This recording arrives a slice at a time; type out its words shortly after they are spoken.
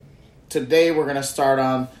today we're going to start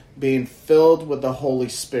on being filled with the Holy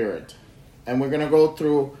Spirit. And we're going to go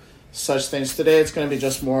through such things. Today it's going to be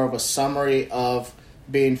just more of a summary of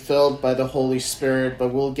being filled by the Holy Spirit, but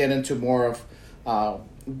we'll get into more of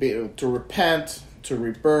to repent, to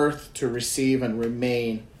rebirth, to receive, and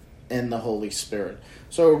remain in the Holy Spirit.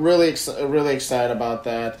 So really excited about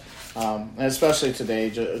that, and especially today,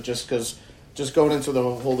 just because just going into the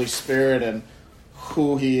Holy Spirit and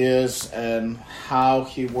who He is and how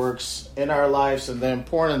He works in our lives, and the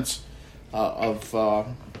importance of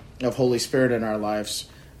Holy Spirit in our lives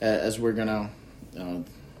as we're gonna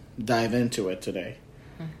dive into it today.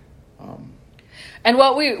 And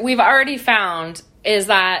what we've already found is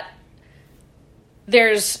that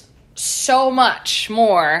there's so much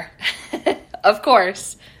more, of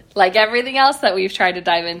course, like everything else that we've tried to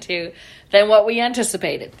dive into, than what we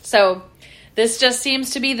anticipated. So this just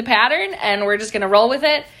seems to be the pattern, and we're just going to roll with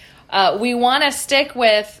it. We want to stick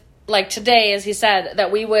with, like today, as he said,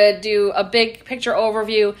 that we would do a big picture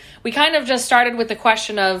overview. We kind of just started with the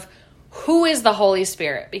question of who is the Holy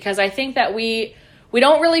Spirit, because I think that we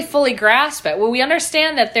don't really fully grasp it. Well, we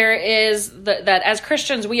understand that there is, that as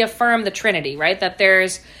Christians, we affirm the Trinity, right? That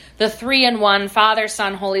there's the 3-in-1, Father,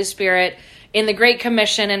 Son, Holy Spirit. In the Great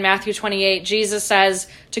Commission in Matthew 28, Jesus says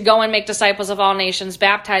to go and make disciples of all nations,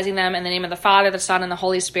 baptizing them in the name of the Father, the Son, and the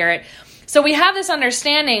Holy Spirit. So we have this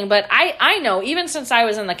understanding, but I know, even since I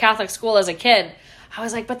was in the Catholic school as a kid, I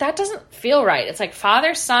was like, but that doesn't feel right. It's like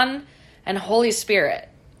Father, Son, and Holy Spirit.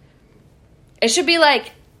 It should be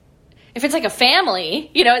like, if it's like a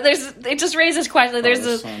family, it just raises questions.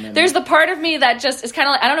 There's the part of me that just is kind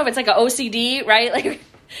of like, I don't know if it's like an OCD, right? Like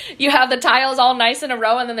you have the tiles all nice in a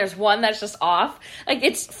row, and then there's one that's just off. Like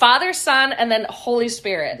it's Father, Son, and then Holy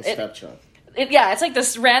Spirit. The stepchild. It's like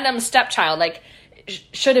this random stepchild. Like,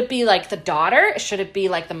 should it be like the daughter? Should it be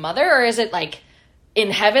like the mother? Or is it like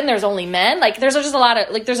in heaven there's only men? Like there's just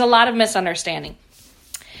there's a lot of misunderstanding.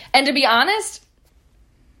 And to be honest,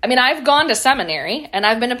 I mean, I've gone to seminary, and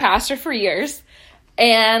I've been a pastor for years,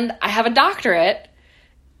 and I have a doctorate,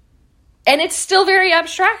 and it's still very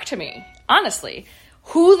abstract to me, honestly.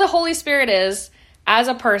 Who the Holy Spirit is as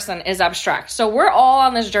a person is abstract. So we're all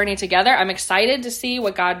on this journey together. I'm excited to see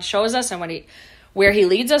what God shows us and where He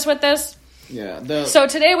leads us with this. Yeah. So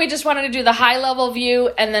today we just wanted to do the high-level view,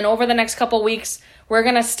 and then over the next couple weeks, we're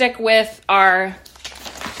going to stick with our...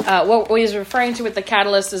 what he's referring to with the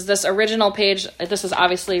catalyst is this original page. This is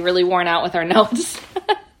obviously really worn out with our notes.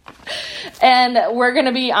 And we're going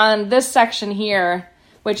to be on this section here,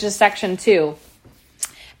 which is section 2.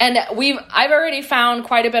 And I've already found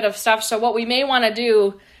quite a bit of stuff. So what we may want to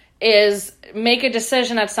do is make a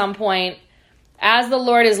decision at some point as the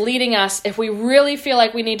Lord is leading us. If we really feel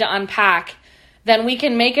like we need to unpack, then we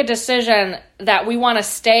can make a decision that we want to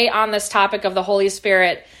stay on this topic of the Holy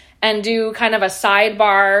Spirit and do kind of a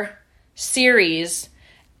sidebar series,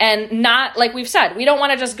 and not, like we've said, we don't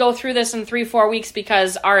want to just go through this in 3-4 weeks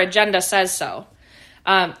because our agenda says so.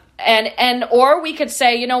 Or we could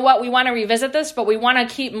say, you know what, we want to revisit this, but we want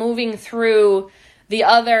to keep moving through the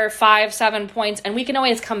other 5-7 points, and we can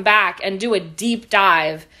always come back and do a deep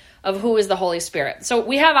dive of who is the Holy Spirit. So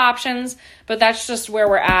we have options, but that's just where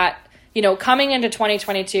we're at. Coming into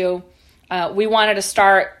 2022, we wanted to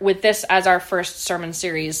start with this as our first sermon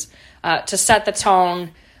series to set the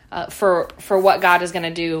tone for what God is going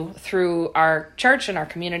to do through our church and our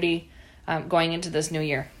community going into this new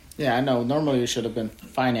year. Yeah, I know. Normally it should have been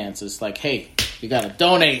finances. Like, hey, you got to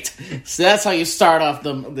donate. So that's how you start off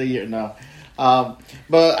the year. No,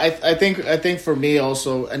 but I think for me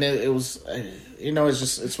also, and it was,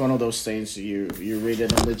 it's one of those things you read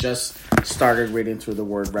it, and we just started reading through the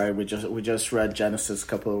Word, right? We just read Genesis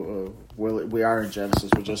we are in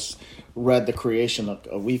Genesis. We just read the creation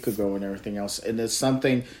a week ago and everything else, and it's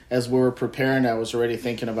something, as we were preparing, I was already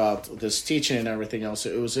thinking about this teaching and everything else.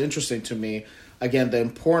 It was interesting to me, again, the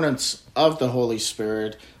importance of the Holy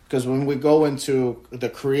Spirit, because when we go into the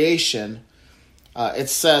creation, it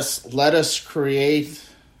says, let us create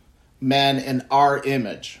man in our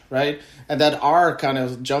image, right? And that R kind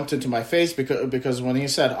of jumped into my face because when he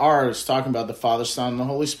said R, it's talking about the Father, Son, and the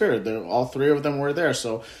Holy Spirit. All three of them were there.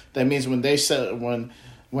 So that means when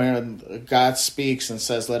God speaks and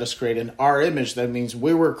says, let us create in our image, that means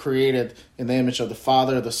we were created in the image of the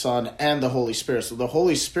Father, the Son, and the Holy Spirit. So the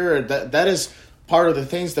Holy Spirit, that is part of the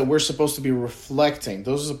things that we're supposed to be reflecting.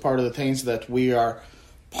 Those are part of the things that we are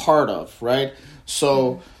part of, right?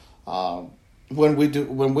 So when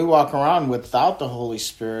we walk around without the Holy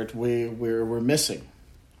Spirit, we're missing.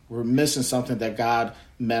 We're missing something that God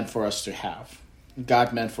meant for us to have.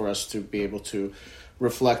 God meant for us to be able to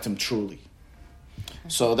reflect Him truly.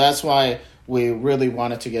 So that's why we really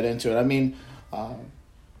wanted to get into it. I mean,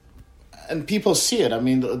 and people see it. I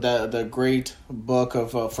mean, the great book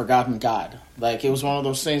of Forgotten God. Like, it was one of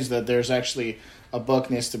those things that there's actually a book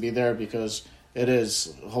needs to be there, because it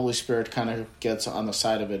is, Holy Spirit kind of gets on the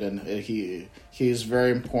side of it, and he is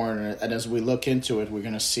very important. And as we look into it, we're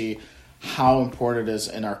going to see how important it is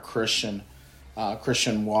in our Christian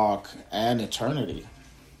walk and eternity,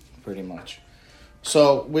 pretty much.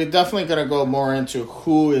 So we're definitely going to go more into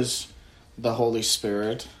who is the Holy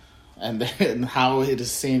Spirit and then how it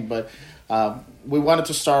is seen. But we wanted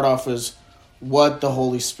to start off as what the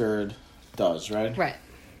Holy Spirit does, right? Right.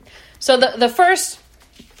 So the first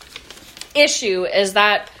issue is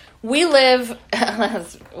that we live,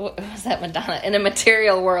 what was that, Madonna? In a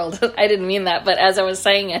material world. I didn't mean that, but as I was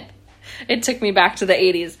saying it, it took me back to the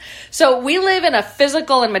 80s. So we live in a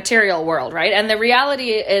physical and material world, right? And the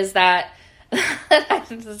reality is that,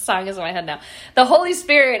 the song is in my head now, the Holy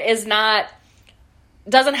Spirit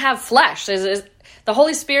doesn't have flesh. The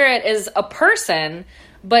Holy Spirit is a person,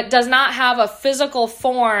 but does not have a physical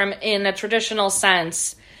form in a traditional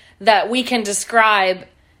sense that we can describe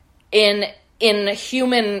in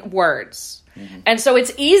human words. Mm-hmm. And so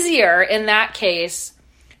it's easier in that case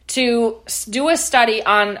to do a study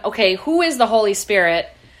on, okay, who is the Holy Spirit,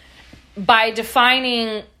 by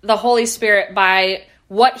defining the Holy Spirit by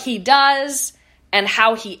what he does and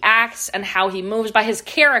how he acts and how he moves, by his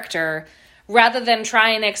character, rather than try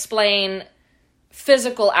and explain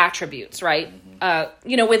physical attributes, right?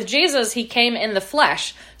 Mm-hmm. With Jesus, he came in the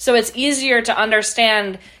flesh, so it's easier to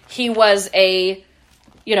understand he was an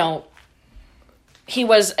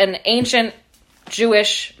ancient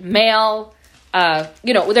Jewish male.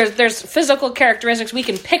 There's physical characteristics, we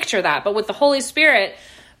can picture that. But with the Holy Spirit,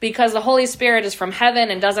 because the Holy Spirit is from heaven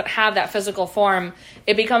and doesn't have that physical form,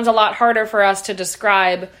 it becomes a lot harder for us to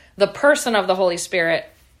describe the person of the Holy Spirit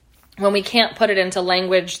when we can't put it into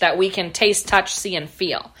language that we can taste, touch, see, and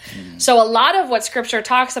feel. Mm. So a lot of what Scripture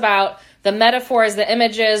talks about, the metaphors, the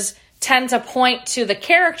images, tend to point to the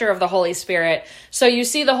character of the Holy Spirit. So you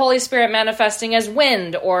see the Holy Spirit manifesting as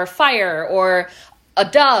wind or fire or a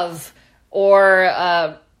dove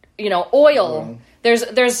or oil.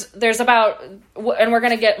 There's about, and we're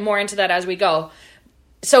going to get more into that as we go.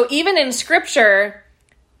 So even in Scripture,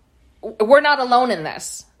 we're not alone in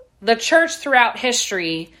this. The church throughout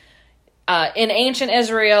history, in ancient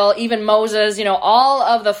Israel, even Moses, all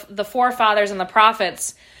of the forefathers and the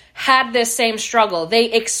prophets had this same struggle.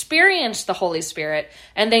 They experienced the Holy Spirit,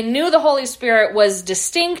 and they knew the Holy Spirit was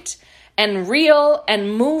distinct and real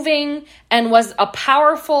and moving and was a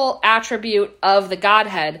powerful attribute of the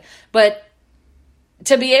Godhead. But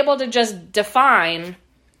to be able to just define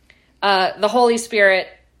the Holy Spirit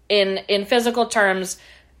in physical terms,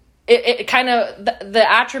 it kind of, the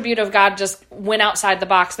attribute of God just went outside the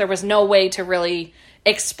box. There was no way to really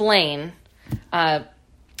explain.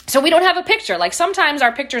 So we don't have a picture. Like, sometimes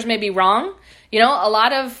our pictures may be wrong. A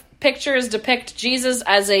lot of pictures depict Jesus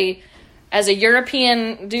as a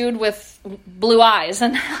European dude with blue eyes,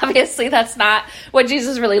 and obviously that's not what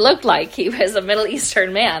Jesus really looked like. He was a Middle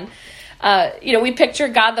Eastern man. We picture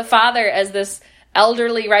God the Father as this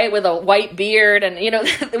elderly, right, with a white beard, and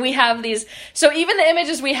we have these. So even the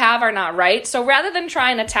images we have are not right. So rather than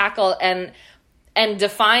trying to tackle and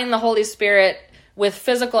define the Holy Spirit with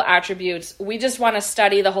physical attributes, we just want to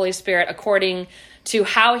study the Holy Spirit according to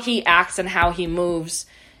how he acts and how he moves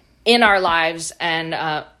in our lives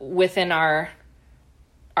and within our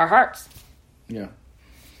hearts. Yeah,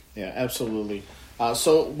 absolutely.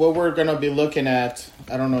 So what we're going to be looking at,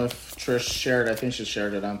 I don't know if Trish shared, I think she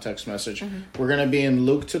shared it on text message. Mm-hmm. We're going to be in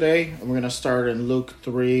Luke today, and we're going to start in Luke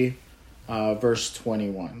 3, verse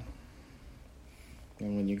 21.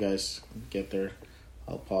 And when you guys get there,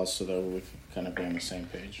 I'll pause so that we can kind of be on the same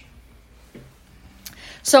page.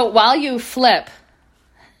 So while you flip,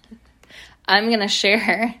 I'm going to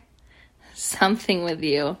share something with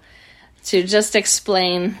you to just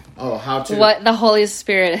explain what the Holy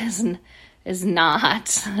Spirit is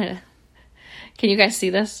not. Can you guys see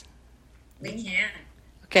this? We can.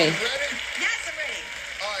 Okay. You ready? Yes, I'm ready.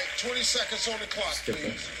 All right, 20 seconds on the clock,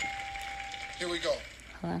 please. Here we go.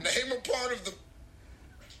 Name a part of the...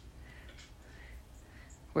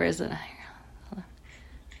 Where is it? Hold on.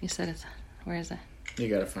 You said it's... Where is it? You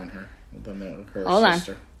gotta find her. Her Hold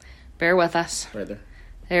sister. on. Bear with us. Right there.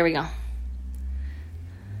 There we go.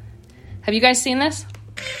 Have you guys seen this?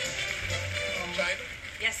 China?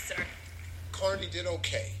 Yes, sir. Carney did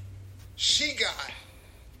okay. She got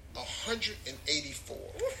 184.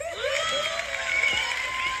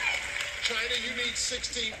 China, you need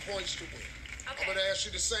 16 points to win. Okay. I'm going to ask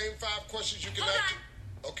you the same 5 questions you can Hold answer.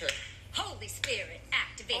 on. Okay. Holy Spirit,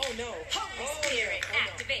 activate. activate. Oh, no. Holy Spirit,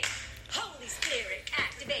 activate. Holy Spirit,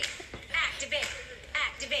 activate. Activate.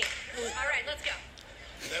 Activate. All right, let's go.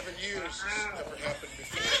 11 years, this has never happened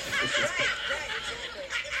before.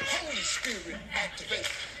 Holy Spirit, activate.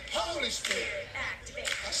 Holy Spirit. Activate.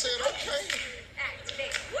 I said, okay.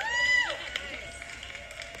 Activate. Woo!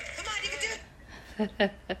 Come on, you can do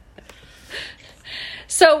it.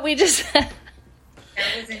 So we just That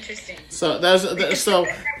was interesting. So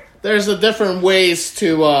there's a different ways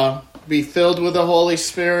to be filled with the Holy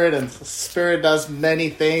Spirit, and the Spirit does many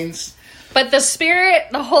things. But the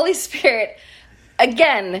Holy Spirit,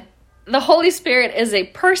 again, the Holy Spirit is a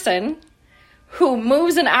person who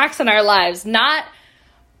moves and acts in our lives, not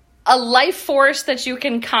a life force that you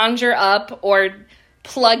can conjure up or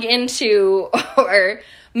plug into or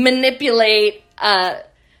manipulate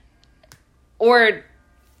or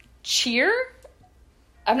cheer.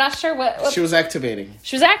 I'm not sure what She was activating.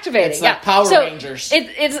 she was activating. It's like Power Rangers.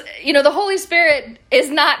 It's the Holy Spirit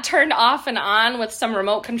is not turned off and on with some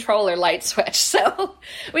remote control or light switch. So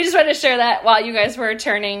we just wanted to share that while you guys were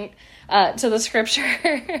turning to the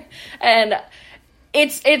scripture. And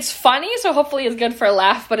it's funny, so hopefully it's good for a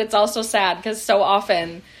laugh, but it's also sad because so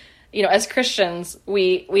often, as Christians,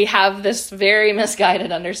 we have this very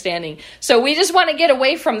misguided understanding. So we just want to get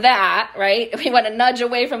away from that, right? We want to nudge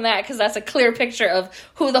away from that because that's a clear picture of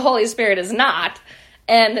who the Holy Spirit is not.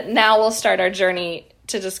 And now we'll start our journey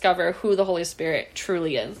to discover who the Holy Spirit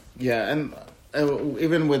truly is. Yeah, and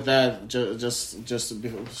even with that, just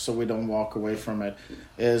so we don't walk away from it,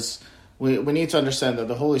 is we need to understand that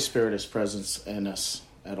the Holy Spirit is present in us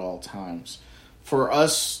at all times. For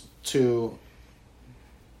us to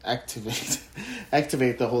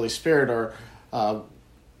activate the Holy Spirit, or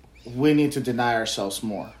we need to deny ourselves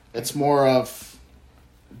more. It's more of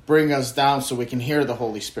bring us down so we can hear the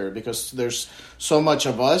Holy Spirit, because there's so much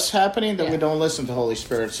of us happening that we don't listen to the Holy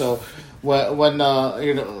Spirit. So when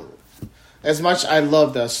as much I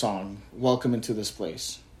love that song, Welcome Into This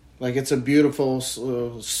Place. Like, it's a beautiful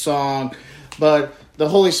song, but the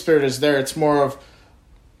Holy Spirit is there. It's more of,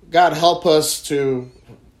 God, help us to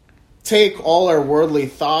take all our worldly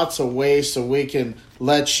thoughts away so we can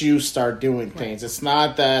let you start doing things. It's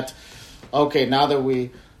not that, okay, now that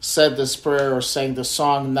we said this prayer or sang the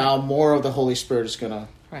song, now more of the Holy Spirit is going to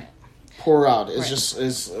pour out. It's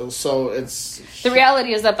it's... The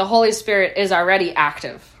reality is that the Holy Spirit is already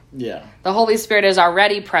active. Yeah. The Holy Spirit is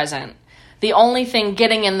already present. The only thing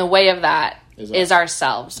getting in the way of that is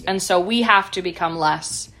ourselves. Yeah. And so we have to become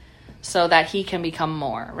less so that he can become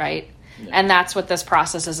more, right? Yeah. And that's what this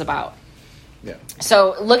process is about. Yeah.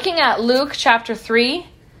 So looking at Luke chapter 3,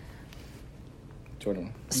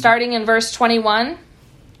 21. Starting in verse 21,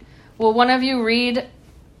 will one of you read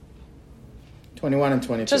 21 and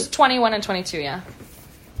 22? Just 21 and 22, yeah.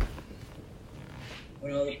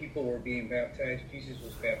 When all the people were being baptized, Jesus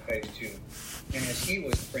was baptized too. And as he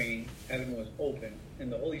was praying, heaven was opened,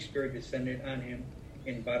 and the Holy Spirit descended on him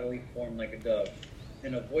in bodily form like a dove.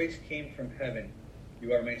 And a voice came from heaven,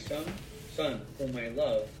 "You are my son, whom I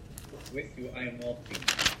love. With you I am well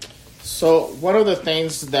pleased." So one of the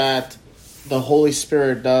things that the Holy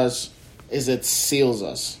Spirit does is it seals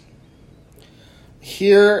us.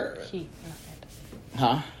 Here... He.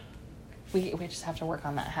 Huh? We just have to work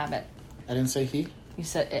on that habit. I didn't say he? You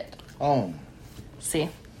said it. Oh. See?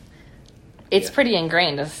 It's pretty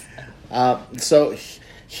ingrained. So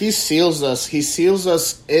he seals us. He seals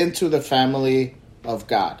us into the family of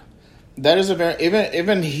God. That is a very...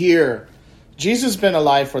 Even here, Jesus has been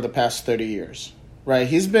alive for the past 30 years. Right?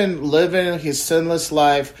 He's been living his sinless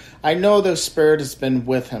life. I know the Spirit has been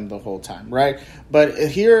with him the whole time. Right? But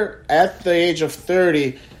here, at the age of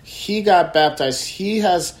 30, he got baptized. He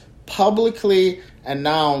has publicly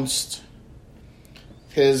announced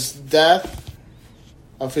his death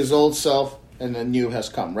of his old self, and the new has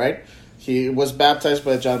come, right? He was baptized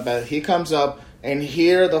by John Baptist. He comes up, and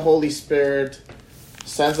here the Holy Spirit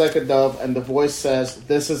sounds like a dove, and the voice says,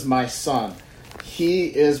 "This is my son. He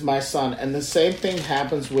is my son." And the same thing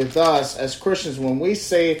happens with us as Christians. When we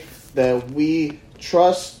say that we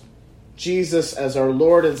trust Jesus as our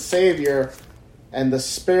Lord and Savior, and the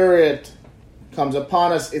Spirit comes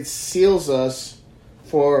upon us, it seals us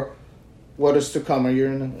for what is to come. Are you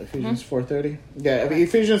in Ephesians 4:30? Yeah,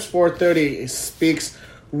 Ephesians 4:30 speaks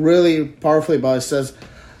really powerfully about it. It says,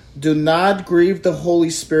 "Do not grieve the Holy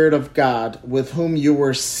Spirit of God, with whom you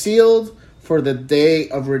were sealed for the day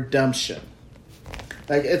of redemption."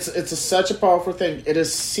 Like, it's such a powerful thing. It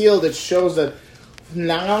is sealed. It shows that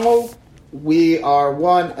now we are,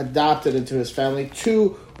 one, adopted into his family.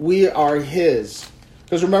 Two, we are his.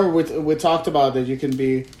 Because remember, we talked about that you can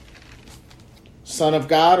be son of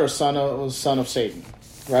God or son of Satan,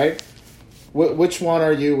 right? Which one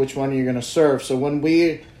are you? Which one are you going to serve? So when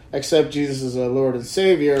we accept Jesus as our Lord and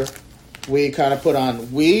Savior, we kind of put on,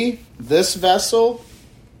 this vessel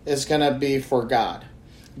is going to be for God.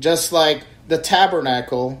 Just like the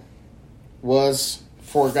tabernacle was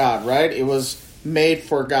for God, right? It was made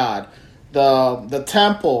for God. The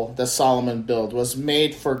temple that Solomon built was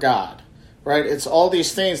made for God, right? It's all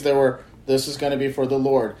these things that were, this is going to be for the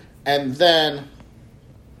Lord. And then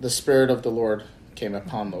the Spirit of the Lord came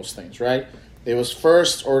upon those things, right? It was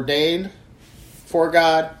first ordained for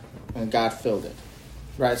God, and God filled it,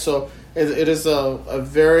 right? So it is a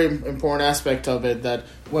very important aspect of it that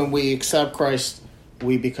when we accept Christ,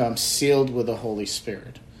 we become sealed with the Holy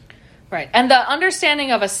Spirit. Right. And the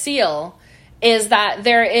understanding of a seal is that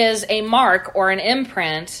there is a mark or an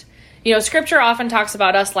imprint. You know, Scripture often talks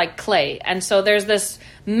about us like clay. And so there's this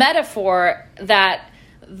metaphor that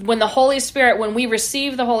when the Holy Spirit, when we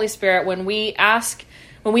receive the Holy Spirit, when we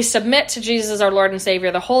submit to Jesus as our Lord and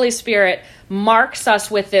Savior, the Holy Spirit marks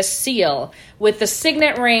us with this seal, with the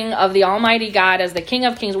signet ring of the Almighty God as the King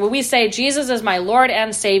of Kings. When we say, Jesus is my Lord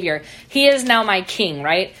and Savior, He is now my King,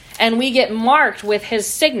 right? And we get marked with His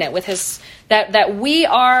signet, with His that we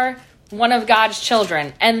are one of God's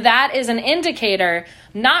children. And that is an indicator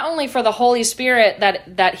not only for the Holy Spirit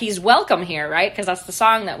that He's welcome here, right? Because that's the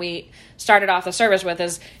song that we started off the service with,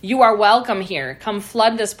 is you are welcome here. Come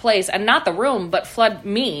flood this place, and not the room, but flood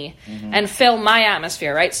me and fill my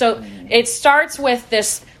atmosphere, right? So it starts with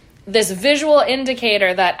this visual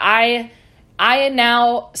indicator that I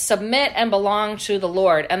now submit and belong to the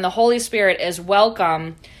Lord, and the Holy Spirit is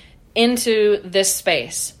welcome into this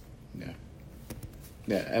space.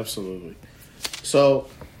 Yeah, absolutely. So,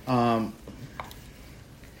 and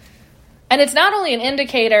it's not only an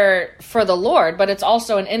indicator for the Lord, but it's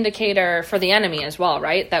also an indicator for the enemy as well,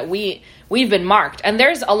 right? That we've been marked. And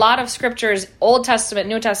there's a lot of scriptures, Old Testament,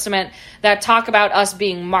 New Testament, that talk about us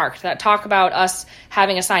being marked, that talk about us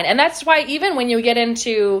having a sign. And that's why even when you get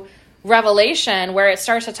into Revelation, where it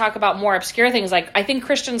starts to talk about more obscure things, like I think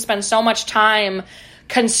Christians spend so much time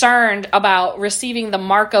concerned about receiving the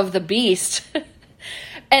mark of the beast.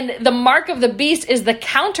 And the mark of the beast is the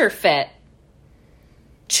counterfeit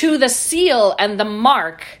to the seal and the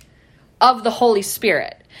mark of the Holy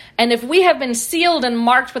Spirit. And if we have been sealed and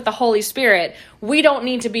marked with the Holy Spirit, we don't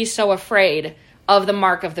need to be so afraid of the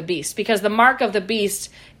mark of the beast, because the mark of the beast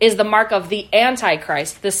is the mark of the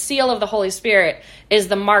Antichrist. The seal of the Holy Spirit is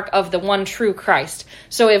the mark of the one true Christ.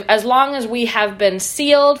 So as long as we have been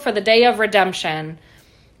sealed for the day of redemption,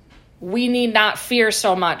 we need not fear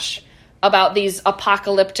so much about these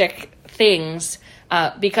apocalyptic things,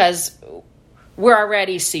 because we're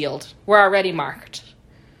already sealed. We're already marked.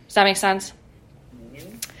 Does that make sense?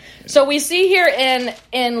 So we see here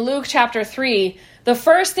in Luke chapter 3, the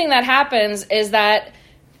first thing that happens is that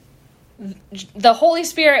the Holy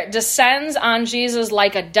Spirit descends on Jesus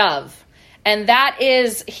like a dove. And that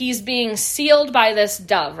is, he's being sealed by this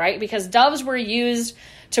dove, right? Because doves were used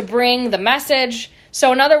to bring the message.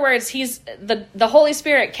 So in other words, the Holy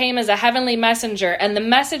Spirit came as a heavenly messenger, and the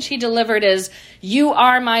message he delivered is, you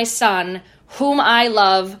are my son, whom I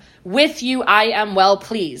love, with you I am well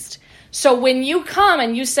pleased. So when you come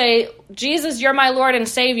and you say, Jesus, you're my Lord and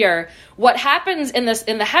Savior, what happens in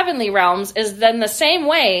the heavenly realms is then the same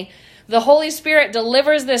way the Holy Spirit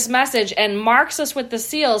delivers this message and marks us with the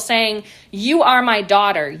seal saying, you are my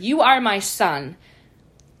daughter, you are my son,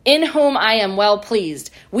 in whom I am well pleased.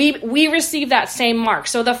 We receive that same mark.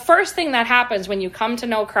 So the first thing that happens when you come to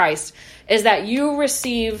know Christ is that you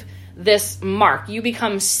receive this mark. You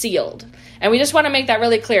become sealed. And we just want to make that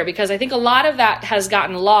really clear, because I think a lot of that has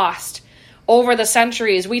gotten lost over the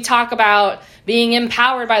centuries. We talk about being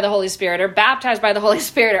empowered by the Holy Spirit or baptized by the Holy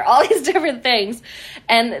Spirit or all these different things.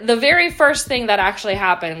 And the very first thing that actually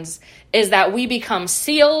happens is that we become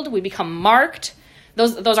sealed, we become marked.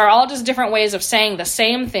 Those are all just different ways of saying the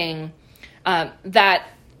same thing, that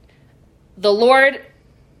the Lord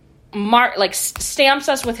stamps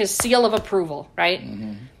us with his seal of approval, right?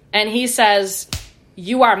 Mm-hmm. And he says,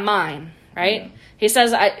 you are mine, right? Yeah. He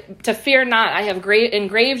says, to fear not, I have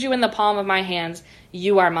engraved you in the palm of my hands,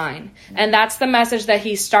 you are mine. Mm-hmm. And that's the message that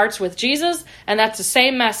he starts with Jesus, and that's the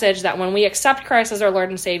same message that when we accept Christ as our Lord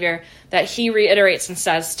and Savior, that he reiterates and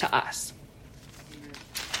says to us.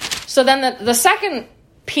 So then the second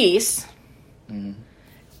piece, we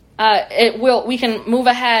can move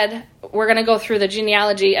ahead. We're going to go through the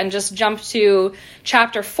genealogy and just jump to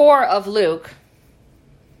chapter 4 of Luke.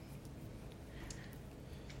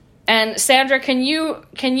 And Sandra, can you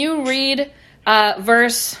read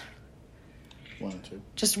verse 1 and 2?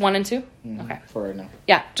 Just 1 and 2? Mm-hmm. Okay. For right now.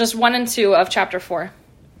 Yeah, just 1 and 2 of chapter 4.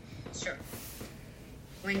 Sure.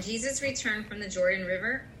 When Jesus returned from the Jordan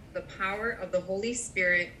River, the power of the Holy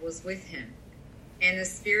Spirit was with him, and the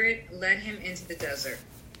Spirit led him into the desert.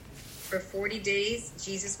 For 40 days,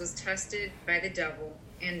 Jesus was tested by the devil,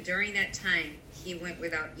 and during that time, he went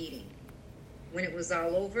without eating. When it was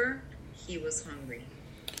all over, he was hungry.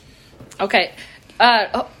 Okay.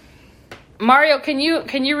 Mario, can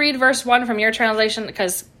you read verse 1 from your translation?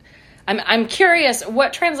 Because I'm curious,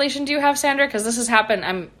 what translation do you have, Sandra? Because this has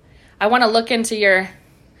happened. I want to look into your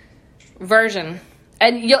version,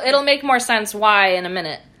 and it'll make more sense why in a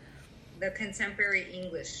minute. The Contemporary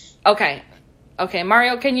English. Okay,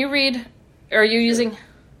 Mario, can you read? Or are you using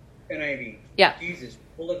NIV? Yeah. Jesus,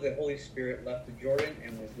 full of the Holy Spirit, left the Jordan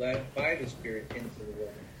and was led by the Spirit into the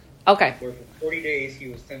wilderness. Okay. Where for 40 days he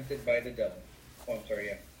was tempted by the devil. Oh, I'm sorry.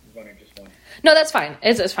 Yeah, one or just one. No, that's fine.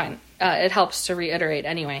 It's fine. It helps to reiterate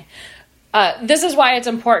anyway. This is why it's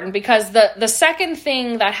important, because the second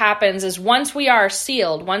thing that happens is once we are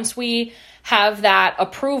sealed, once we have that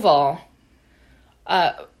approval,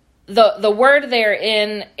 the word there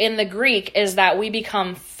in the Greek is that we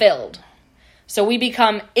become filled. So we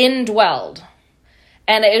become indwelled.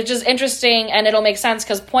 And it's just interesting, and it'll make sense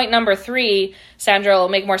because point number 3, Sandra, will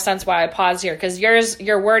make more sense why I pause here, because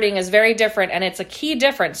your wording is very different, and it's a key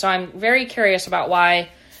difference. So I'm very curious about why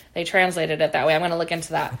they translated it that way. I'm going to look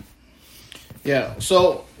into that. Yeah.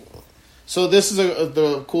 So this is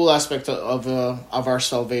the cool aspect of our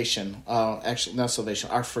salvation. Actually, not salvation,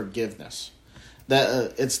 our forgiveness.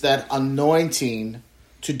 That it's that anointing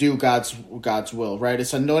to do God's will, right?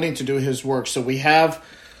 It's anointing to do His work. So we have.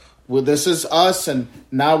 Well, this is us, and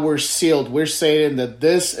now we're sealed. We're saying that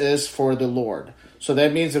this is for the Lord. So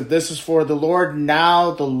that means if this is for the Lord,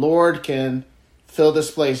 now the Lord can fill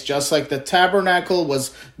this place. Just like the tabernacle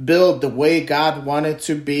was built the way God wanted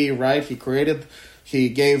to be, right? He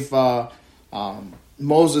gave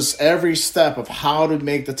Moses every step of how to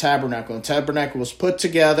make the tabernacle. And the tabernacle was put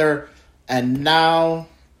together, and now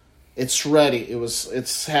it's ready. It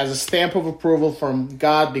has a stamp of approval from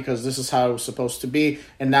God because this is how it was supposed to be,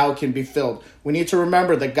 and now it can be filled. We need to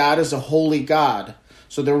remember that God is a holy God.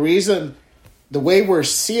 So the way we're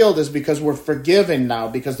sealed is because we're forgiven now,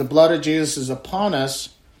 because the blood of Jesus is upon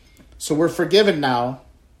us. So we're forgiven now,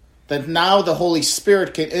 that now the Holy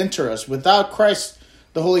Spirit can enter us. Without Christ,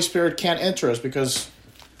 the Holy Spirit can't enter us because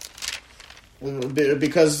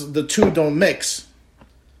the two don't mix.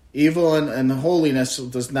 Evil and holiness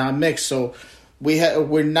does not mix. So we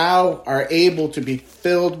now are able to be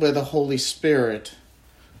filled with the Holy Spirit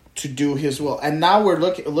to do His will. And now we're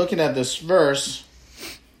looking at this verse.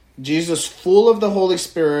 Jesus, full of the Holy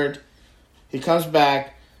Spirit, He comes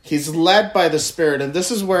back. He's led by the Spirit. And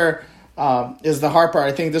this is where is the hard part.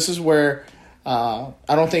 I think this is where I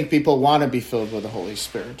don't think people want to be filled with the Holy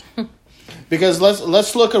Spirit. Because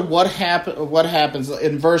let's look at what happens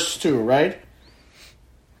in verse 2, right?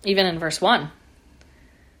 Even in verse 1,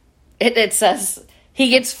 it says he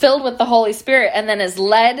gets filled with the Holy Spirit and then is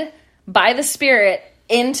led by the Spirit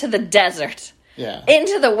into the desert,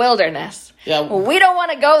 into the wilderness. Yeah, we don't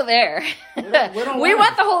want to go there. We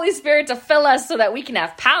want the Holy Spirit to fill us so that we can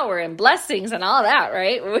have power and blessings and all that,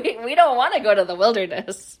 right? We don't want to go to the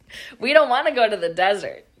wilderness. We don't want to go to the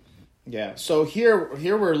desert. Yeah. So here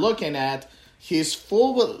we're looking at he's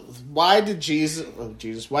full with. Why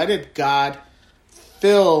did God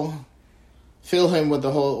fill him with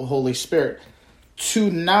the Holy Spirit to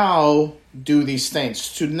now do these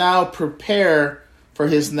things, to now prepare for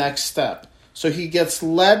his next step? So he gets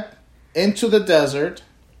led into the desert.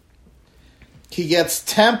 He gets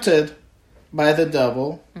tempted by the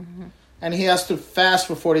devil, and he has to fast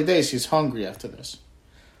for 40 days. He's hungry after this.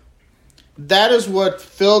 That is what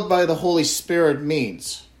filled by the Holy Spirit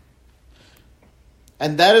means.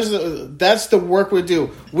 And that's the work we do.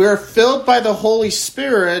 We're filled by the Holy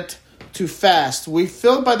Spirit to fast. We're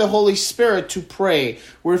filled by the Holy Spirit to pray.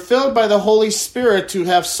 We're filled by the Holy Spirit to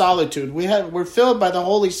have solitude. We're filled by the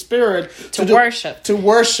Holy Spirit to worship. To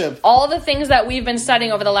worship. All the things that we've been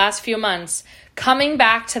studying over the last few months, coming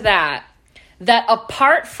back to that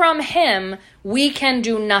apart from Him, we can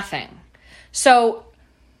do nothing. So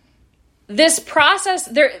this process,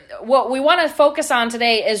 what we want to focus on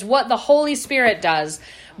today is what the Holy Spirit does.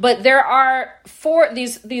 But there are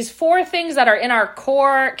these four things that are in our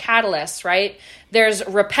core catalysts, right? There's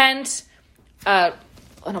repent. I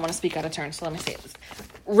don't want to speak out of turn, so let me say it.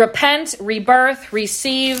 Repent, rebirth,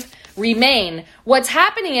 receive, remain. What's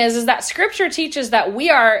happening is that Scripture teaches that we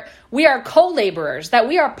are co-laborers, that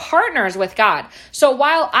we are partners with God. So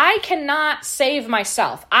while I cannot save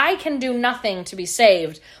myself, I can do nothing to be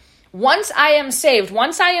saved. Once I am saved,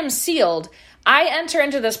 once I am sealed, I enter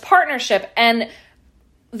into this partnership, and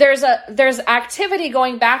there's activity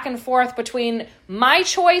going back and forth between my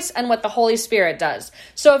choice and what the Holy Spirit does.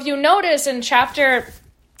 So if you notice in chapter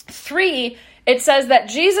 3, it says that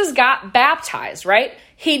Jesus got baptized, right?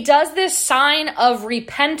 He does this sign of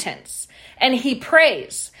repentance and he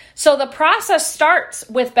prays. So the process starts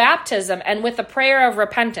with baptism and with the prayer of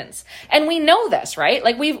repentance. And we know this, right?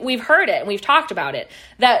 Like we've heard it and we've talked about it.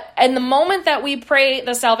 That in the moment that we pray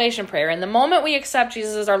the salvation prayer, in the moment we accept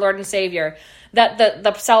Jesus as our Lord and Savior, that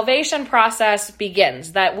the salvation process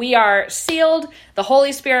begins, that we are sealed, the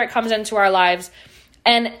Holy Spirit comes into our lives.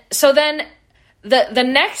 And so then the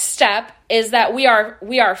next step is that we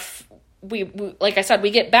like I said,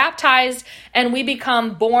 we get baptized and we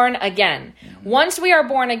become born again. Once we are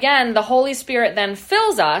born again, the Holy Spirit then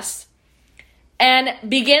fills us and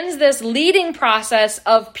begins this leading process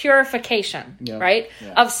of purification, right?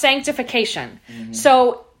 Yeah. Of sanctification. Mm-hmm.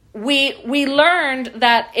 So we learned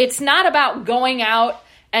that it's not about going out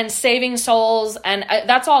and saving souls, and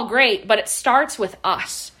that's all great, but it starts with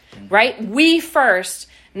us, right? We first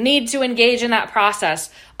need to engage in that process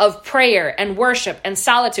of prayer and worship and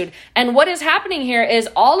solitude. And what is happening here is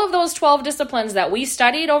all of those 12 disciplines that we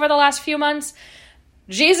studied over the last few months,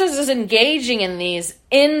 Jesus is engaging in these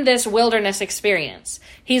in this wilderness experience.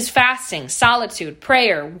 He's fasting, solitude,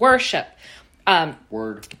 prayer, worship,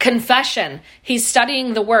 word, confession. He's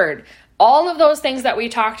studying the word. All of those things that we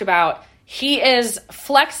talked about, he is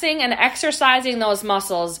flexing and exercising those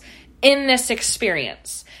muscles in this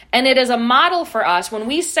experience. And it is a model for us. When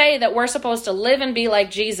we say that we're supposed to live and be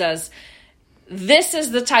like Jesus, this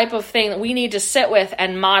is the type of thing that we need to sit with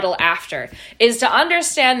and model after, is to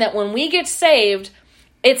understand that when we get saved,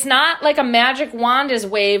 it's not like a magic wand is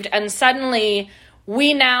waved and suddenly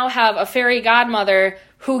we now have a fairy godmother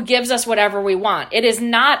who gives us whatever we want. It is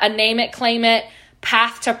not a name it, claim it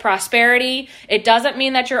path to prosperity. It doesn't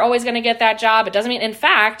mean that you're always going to get that job. It doesn't mean, in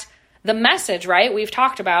fact, the message, right, we've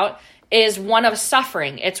talked about, is one of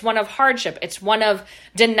suffering. It's one of hardship. It's one of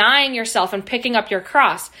denying yourself and picking up your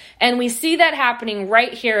cross. And we see that happening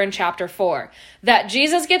right here in chapter 4, that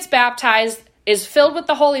Jesus gets baptized, is filled with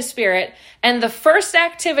the Holy Spirit, and the first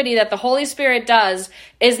activity that the Holy Spirit does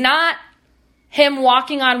is not him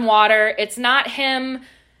walking on water. It's not him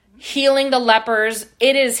healing the lepers.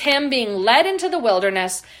 It is him being led into the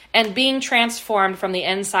wilderness and being transformed from the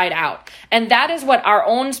inside out. And that is what our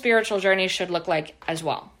own spiritual journey should look like as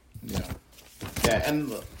well. Yeah,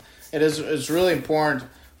 and it's really important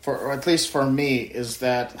or at least for me, is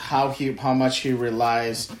that how much he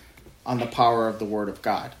relies on the power of the Word of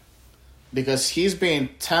God, because he's being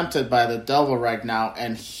tempted by the devil right now,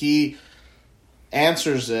 and he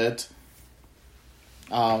answers it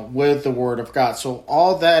with the Word of God. So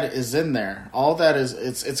all that is in there. All that is,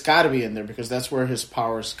 it's got to be in there, because that's where his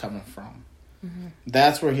power is coming from. Mm-hmm.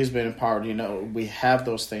 That's where he's been empowered. You know, we have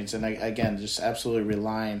those things, and again, just absolutely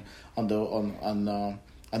relying on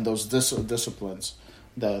those disciplines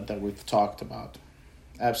that we've talked about.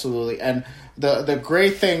 Absolutely. And the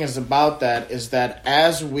great thing is about that is that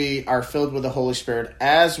as we are filled with the Holy Spirit,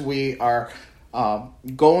 as we are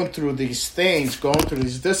going through these things, going through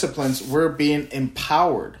these disciplines, we're being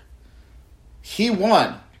empowered. He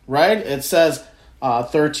won, right? It says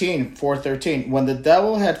 4:13, when the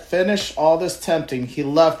devil had finished all this tempting, he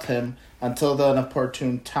left him until the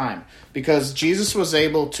opportune time. Because Jesus was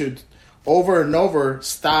able to over and over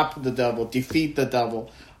stop the devil, defeat the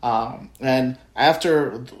devil. And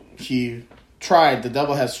after the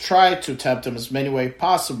devil has tried to tempt him as many ways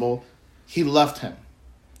possible, he left him.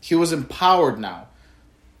 He was empowered now.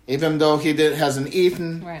 Even though he hasn't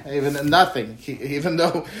eaten, right, even nothing. Even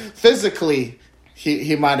though physically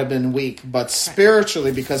he might have been weak, but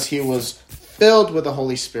spiritually, because he was filled with the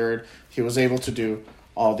Holy Spirit, he was able to do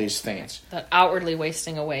all these things. That outwardly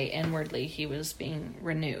wasting away, inwardly he was being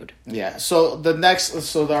renewed. Yeah. So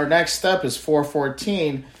our next step is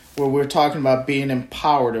 4:14, where we're talking about being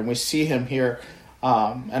empowered, and we see him here.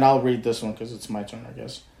 And I'll read this one because it's my turn, I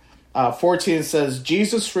guess. 14 says,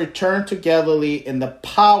 Jesus returned to Galilee in the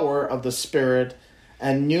power of the Spirit,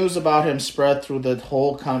 and news about him spread through the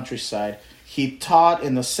whole countryside. He taught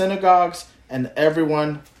in the synagogues, and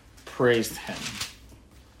everyone praised him.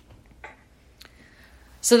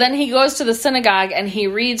 So then he goes to the synagogue and he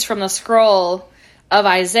reads from the scroll of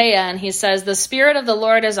Isaiah, and he says, the Spirit of the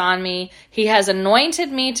Lord is on me. He has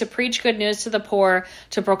anointed me to preach good news to the poor,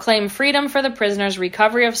 to proclaim freedom for the prisoners,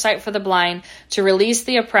 recovery of sight for the blind, to release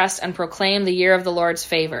the oppressed, and proclaim the year of the Lord's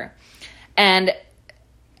favor. And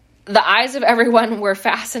the eyes of everyone were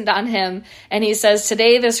fastened on him, and he says,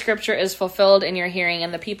 today this scripture is fulfilled in your hearing.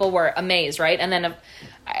 And the people were amazed, right? And then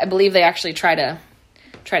I believe they actually try to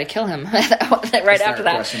try to kill him right after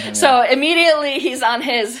that. Him, so immediately he's on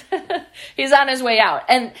his way out.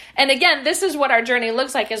 And again, this is what our journey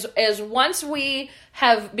looks like is once we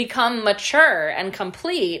have become mature and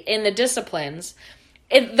complete in the disciplines,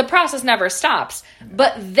 the process never stops.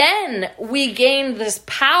 But then we gain this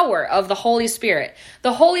power of the Holy Spirit.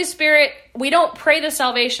 The Holy Spirit, we don't pray the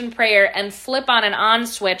salvation prayer and flip on an on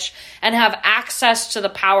switch and have access to the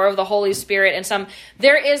power of the Holy Spirit.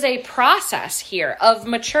 There is a process here of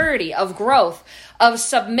maturity, of growth, of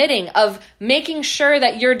submitting, of making sure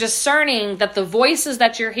that you're discerning that the voices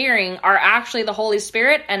that you're hearing are actually the Holy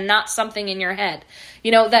Spirit and not something in your head.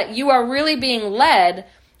 That you are really being led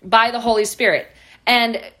by the Holy Spirit.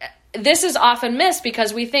 And this is often missed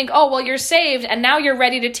because we think, oh, well, you're saved and now you're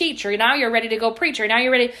ready to teach, or now you're ready to go preach, or now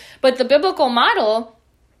you're ready. But the biblical model,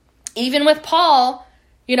 even with Paul,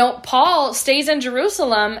 Paul stays in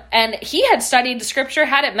Jerusalem and he had studied the scripture,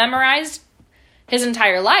 had it memorized his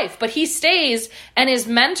entire life, but he stays and is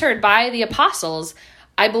mentored by the apostles.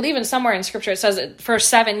 I believe in somewhere in scripture, it says for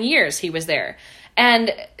 7 years he was there.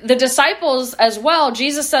 And the disciples as well,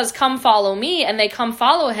 Jesus says, come follow me, and they come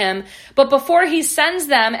follow him. But before he sends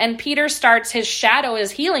them and Peter starts his shadow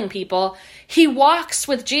as healing people, he walks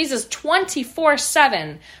with Jesus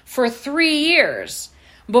 24/7 for 3 years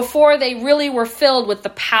before they really were filled with the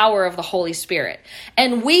power of the Holy Spirit.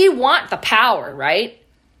 And we want the power, right?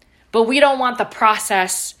 But we don't want the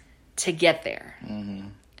process to get there. Mm-hmm.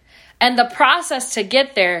 And the process to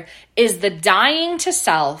get there is the dying to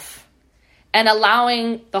self and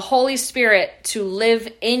allowing the Holy Spirit to live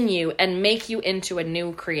in you and make you into a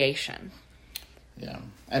new creation. Yeah.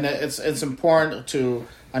 And it's important to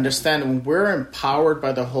understand when we're empowered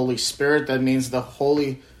by the Holy Spirit, that means the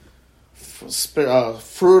Holy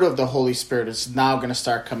fruit of the Holy Spirit is now going to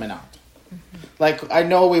start coming out. Mm-hmm. Like, I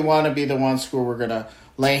know we want to be the ones who we're going to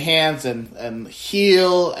lay hands and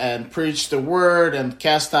heal and preach the word and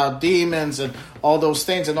cast out demons and all those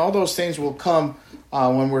things. And all those things will come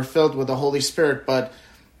when we're filled with the Holy Spirit. But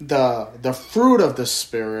the fruit of the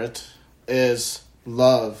Spirit is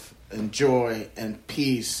love and joy and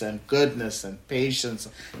peace and goodness and patience,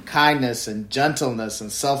 kindness and gentleness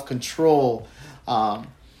and self-control.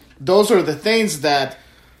 Those are the things that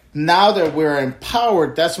now that we're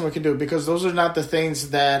empowered, that's when we can do it, because those are not the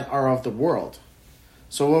things that are of the world.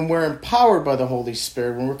 So when we're empowered by the Holy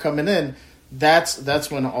Spirit, when we're coming in,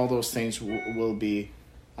 that's when all those things will be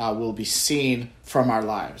seen from our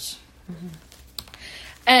lives. Mm-hmm.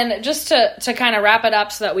 And just to kind of wrap it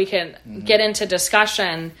up so that we can get into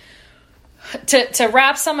discussion, to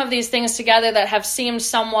wrap some of these things together that have seemed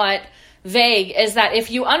somewhat vague, is that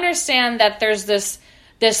if you understand that there's this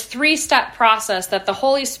 3-step process that the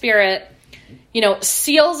Holy Spirit,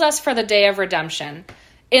 seals us for the day of redemption.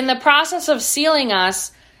 In the process of sealing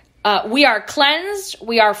us, we are cleansed,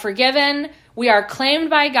 we are forgiven, we are claimed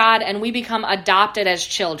by God, and we become adopted as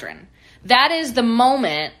children. That is the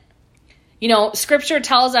moment. Scripture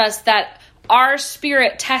tells us that our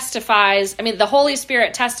spirit testifies, the Holy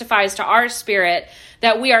Spirit testifies to our spirit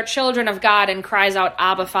that we are children of God and cries out,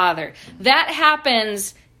 Abba, Father. That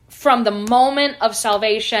happens from the moment of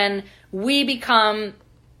salvation. We become,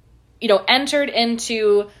 entered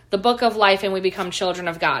into the book of life and we become children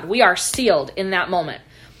of God. We are sealed in that moment.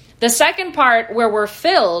 The second part where we're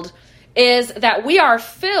filled is that we are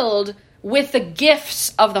filled with the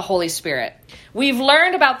gifts of the Holy Spirit. We've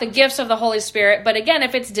learned about the gifts of the Holy Spirit, but again,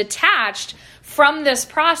 if it's detached from this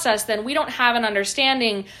process, then we don't have an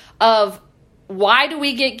understanding of why do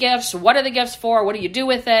we get gifts, what are the gifts for, what do you do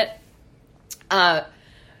with it?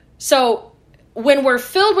 So when we're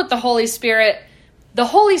filled with the Holy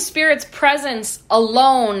Spirit's presence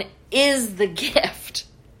alone is the gift.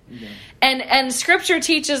 Yeah. And Scripture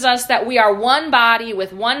teaches us that we are one body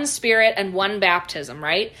with one Spirit and one baptism,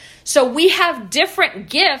 right? So we have different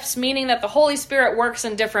gifts, meaning that the Holy Spirit works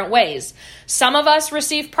in different ways. Some of us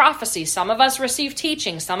receive prophecy. Some of us receive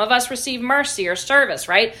teaching. Some of us receive mercy or service,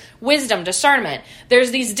 right? Wisdom, discernment.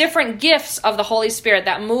 There's these different gifts of the Holy Spirit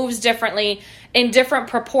that moves differently in different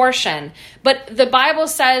proportion. But the Bible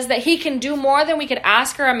says that he can do more than we could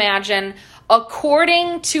ask or imagine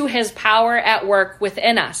according to his power at work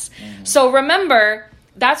within us. Mm-hmm. So remember,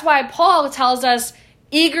 that's why Paul tells us,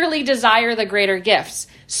 eagerly desire the greater gifts.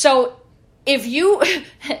 So if you,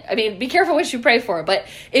 be careful what you pray for, but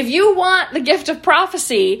if you want the gift of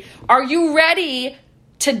prophecy, are you ready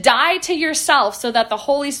to die to yourself so that the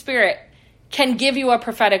Holy Spirit can give you a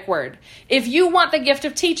prophetic word? If you want the gift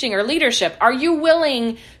of teaching or leadership, are you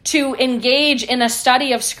willing to engage in a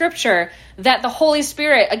study of Scripture that the Holy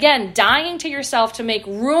Spirit, again, dying to yourself to make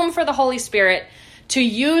room for the Holy Spirit to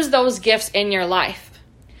use those gifts in your life?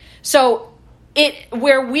 So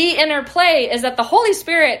where we interplay is that the Holy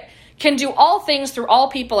Spirit can do all things through all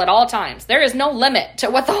people at all times. There is no limit to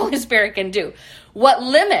what the Holy Spirit can do. What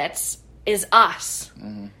limits is us.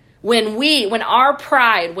 Mm-hmm. When our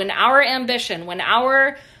pride, when our ambition, when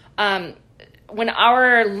our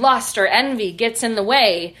lust or envy gets in the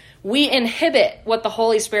way, we inhibit what the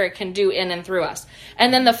Holy Spirit can do in and through us.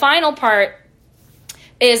 And then the final part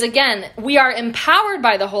is, again, we are empowered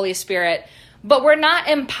by the Holy Spirit, but we're not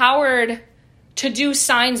empowered to do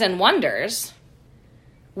signs and wonders.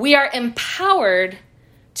 We are empowered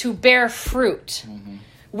to bear fruit. Mm-hmm.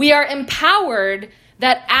 We are empowered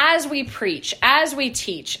that as we preach, as we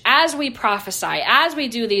teach, as we prophesy, as we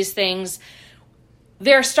do these things,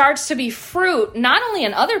 there starts to be fruit, not only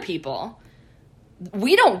in other people.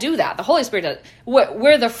 We don't do that. The Holy Spirit does.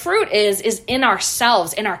 Where the fruit is in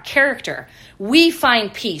ourselves, in our character. We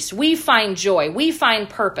find peace. We find joy. We find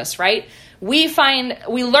purpose, right? We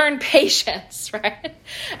learn patience, right?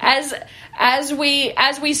 As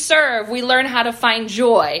we serve, we learn how to find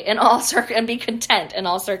joy in all and be content in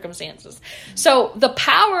all circumstances. So the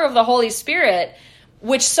power of the Holy Spirit,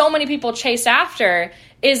 which so many people chase after,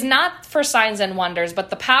 is not for signs and wonders,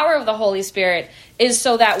 but the power of the Holy Spirit is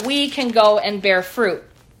so that we can go and bear fruit.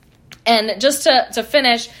 And just to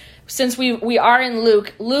finish, since we are in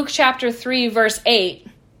Luke chapter 3, verse 8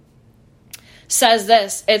 says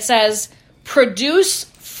this. It says, produce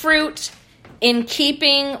fruit in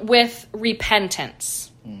keeping with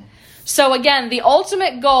repentance. So again, the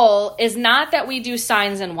ultimate goal is not that we do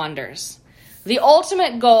signs and wonders. The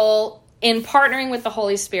ultimate goal in partnering with the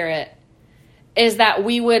Holy Spirit is that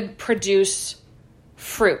we would produce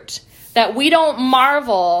fruit. That we don't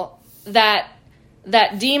marvel that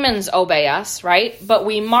demons obey us, right? But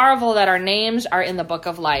we marvel that our names are in the book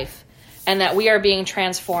of life and that we are being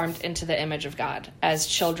transformed into the image of God as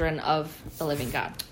children of the living God.